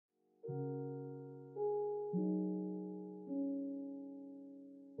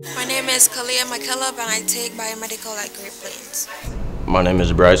name is Kalia McKillop and I take biomedical at Great Plains. My name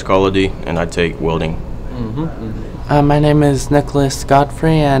is Bryce Collody and I take welding. My name is Nicholas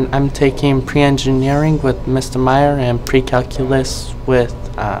Godfrey and I'm taking pre-engineering with Mr. Meyer and pre-calculus with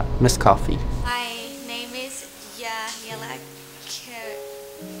Miss Coffee. My name is Yahiela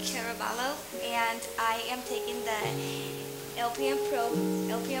Caraballo and I am taking the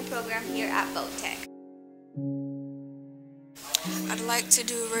LPM program here at Botech. I'd like to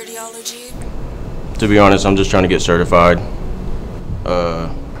do radiology. To be honest, I'm just trying to get certified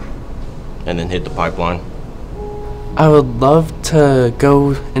and then hit the pipeline. I would love to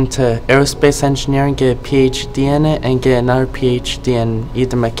go into aerospace engineering, get a PhD in it, and get another PhD in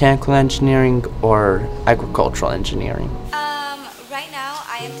either mechanical engineering or agricultural engineering. Right now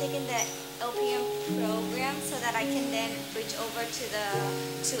I am taking the LPM program so that I can then switch over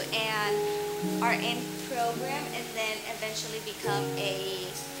to an RN program and then eventually become a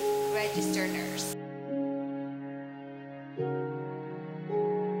registered nurse.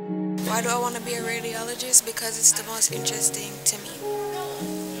 Why do I want to be a radiologist? Because it's the most interesting to me.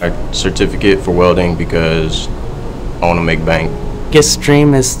 A certificate for welding because I want to make bank. Biggest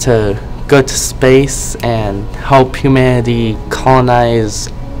dream is to go to space and help humanity colonize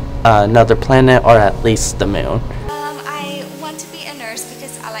another planet or at least the moon. I want to be a nurse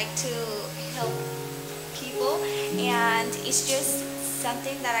because I like to help people and it's just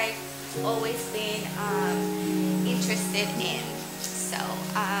something that I've always been interested in. So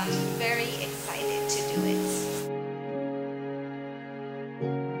I'm very excited to do it.